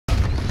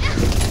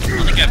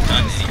have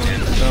done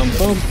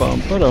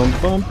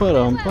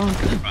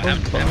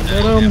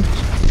anything.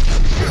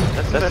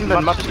 That's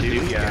not much to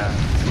do, yeah.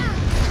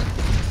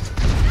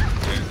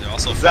 They're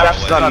also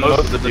That's done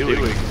most of the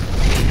doing.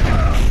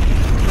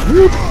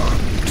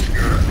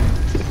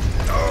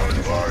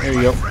 There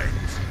you go.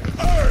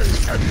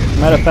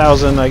 I'm at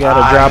 1,000, I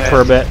gotta drop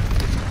for a bit.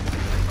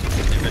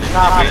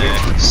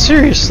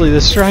 Seriously,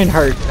 this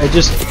Reinhardt,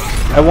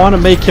 I want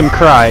to make him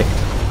cry.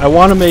 I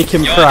want to make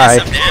him cry. I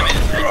did some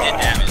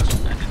damage.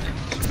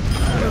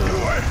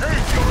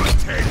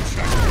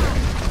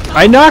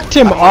 I knocked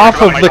him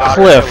off of the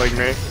cliff.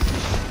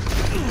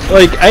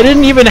 Like, I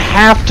didn't even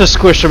have to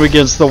squish him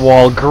against the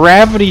wall.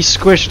 Gravity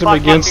squished him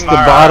against the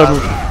bottom.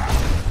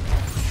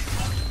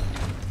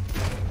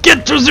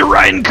 Get to the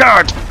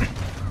Reinhardt!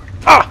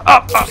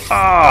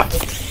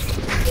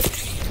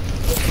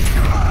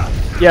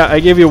 Yeah, I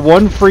gave you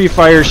one free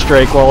fire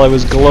strike while I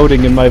was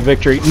gloating in my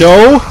victory.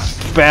 No!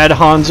 Bad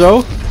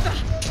Hanzo.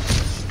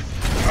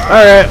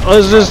 Alright,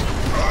 let's just...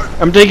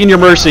 I'm taking your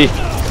mercy.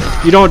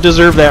 You don't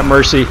deserve that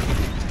mercy.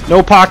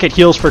 No pocket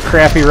heals for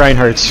crappy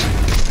Reinhardts.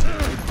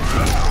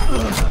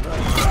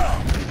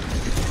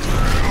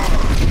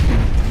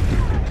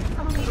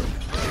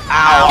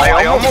 Ow,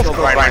 I almost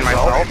Rein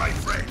myself.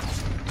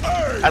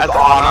 That's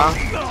Anna.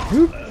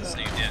 So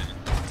you did it.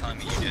 Tell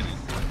me you did it.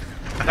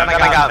 Then I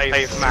got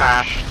face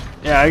smashed.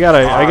 Yeah, I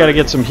gotta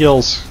get some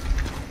heals.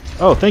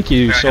 Oh, thank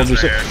you,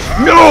 Soldier.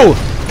 No!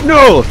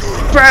 No!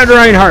 Bad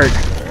Reinhardt!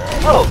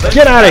 Oh,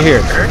 get out of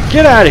here!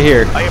 Get out of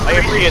here! I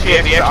appreciate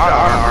the extra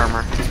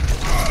armor.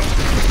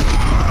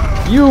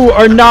 You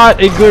are not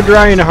a good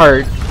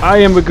Reinhardt. I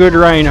am a good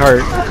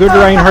Reinhardt. Good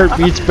Reinhardt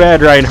beats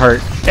bad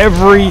Reinhardt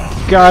every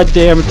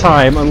goddamn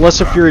time, unless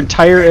if your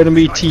entire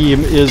enemy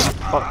team is...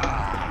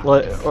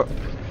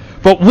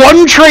 But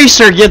one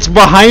Tracer gets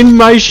behind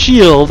my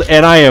shield,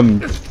 and I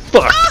am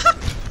fucked.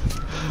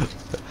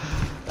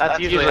 That's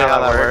usually how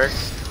that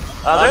works.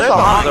 There's a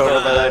Hanzo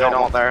over there that I don't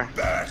want there.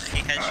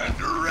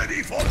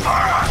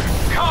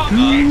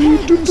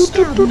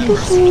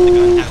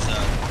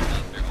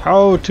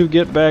 How to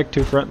get back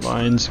to front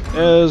lines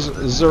as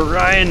the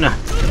Rein.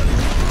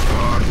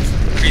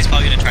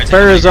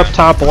 Bear is up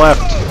top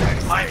left.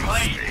 I'm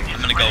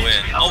gonna go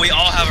in. Oh, we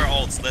all have our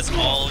ults. Let's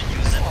all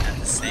use them at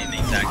the same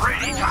exact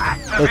time.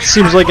 That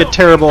seems like a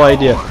terrible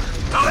idea.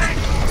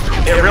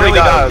 It really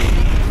does.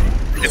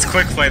 It's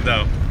quick play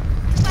though.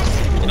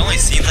 It only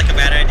seems like a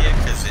bad idea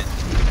because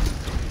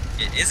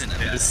it isn't a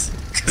bad idea.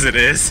 Because it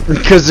is.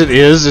 Because it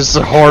is. It's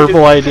a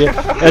horrible idea.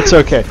 That's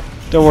okay.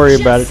 Don't worry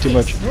about it too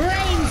much.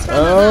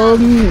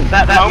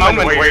 That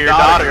moment where your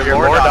daughter, your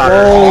lord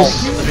daughter,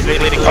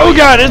 oh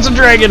god, it's a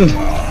dragon!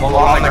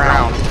 On the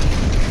ground.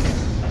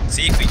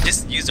 See, if we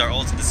just used our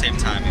ults at the same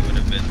time, it would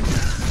have been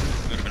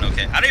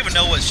okay. I don't even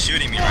know what's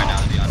shooting me right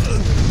now, to be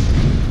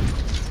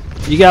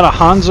honest. You got a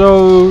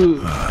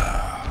Hanzo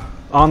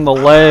on the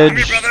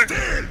ledge.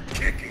 Hey,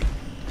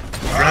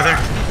 brother.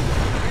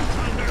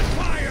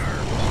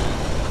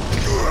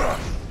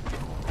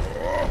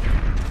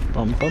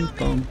 Bum bum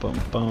bum bum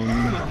bum.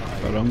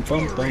 Bum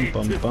bum bum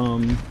bum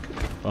bum.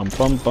 Bum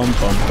bum bum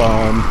bum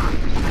bum.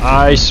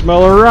 I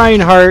smell a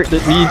Reinhardt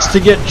that needs to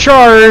get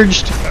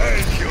charged.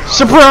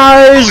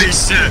 Surprise! Holy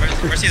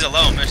shit! Mercy's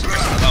alone. Mercy's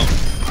alone.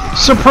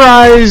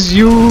 Surprise!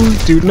 You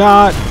do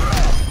not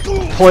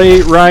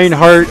play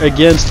Reinhardt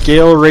against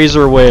Gale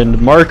Razorwind.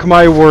 Mark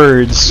my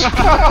words.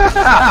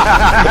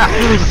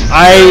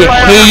 I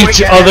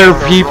hate other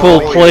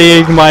people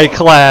playing my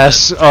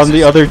class on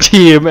the other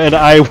team, and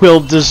I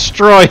will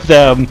destroy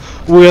them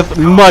with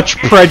much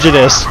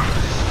prejudice.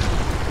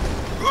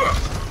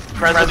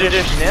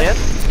 Prejudice?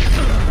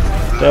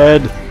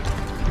 Dead.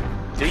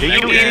 Do you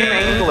even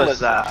angle is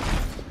that?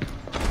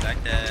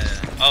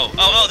 Oh,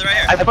 they're right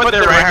here. I put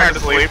their Reinhardt to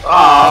sleep.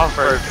 Aw,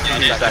 for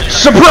 2 seconds.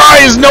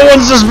 Surprise! No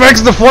one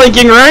suspects the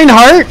flanking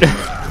Reinhardt!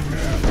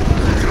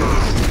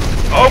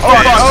 Oh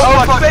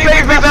fuck, save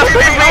me,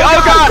 save me,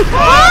 oh god!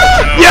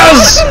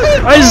 Yes!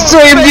 I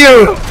saved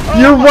you!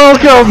 You're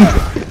welcome!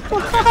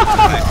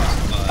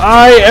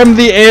 I am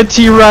the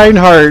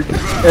anti-Reinhardt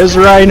as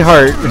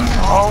Reinhardt.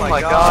 Oh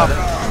my god.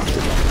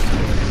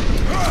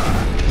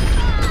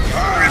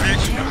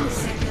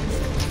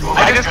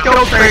 I just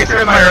killed Tracer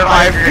in my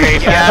revive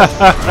grenade, yes!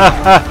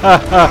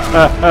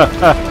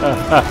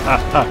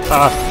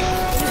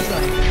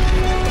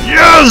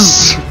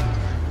 Yes!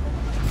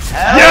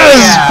 Hell Yes!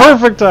 yeah.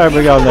 Perfect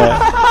timing on that.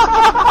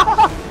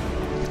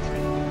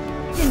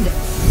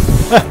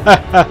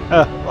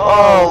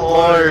 Oh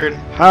lord.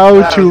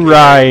 How to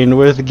Rein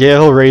with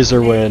Gale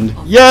Razorwind.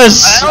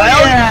 Yes! Hell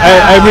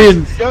yeah. I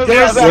mean...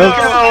 Yes,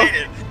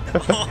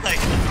 Oh my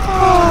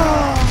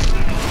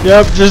god.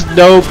 Yep, just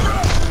nope.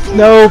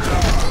 Nope.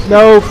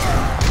 Nope.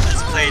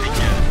 Let's play it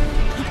again.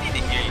 I need to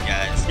hear you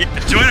guys.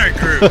 Join our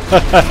group.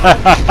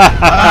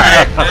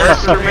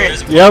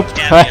 Alright, Yep,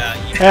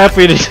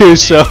 happy to do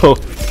so.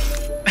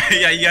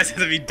 Yeah, you guys have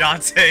to be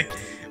Dante.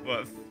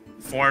 What,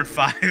 4 and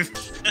 5?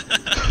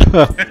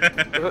 We're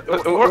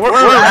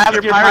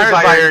after Pirates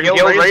Fire and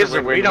Gale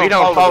Razorwind. We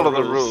don't follow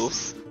the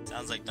rules.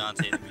 Sounds like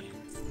Dante to me.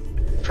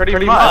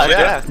 Pretty much,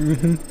 yeah.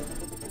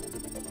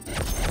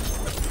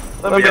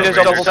 Let me just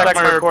double check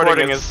my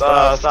recording is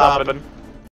stopping.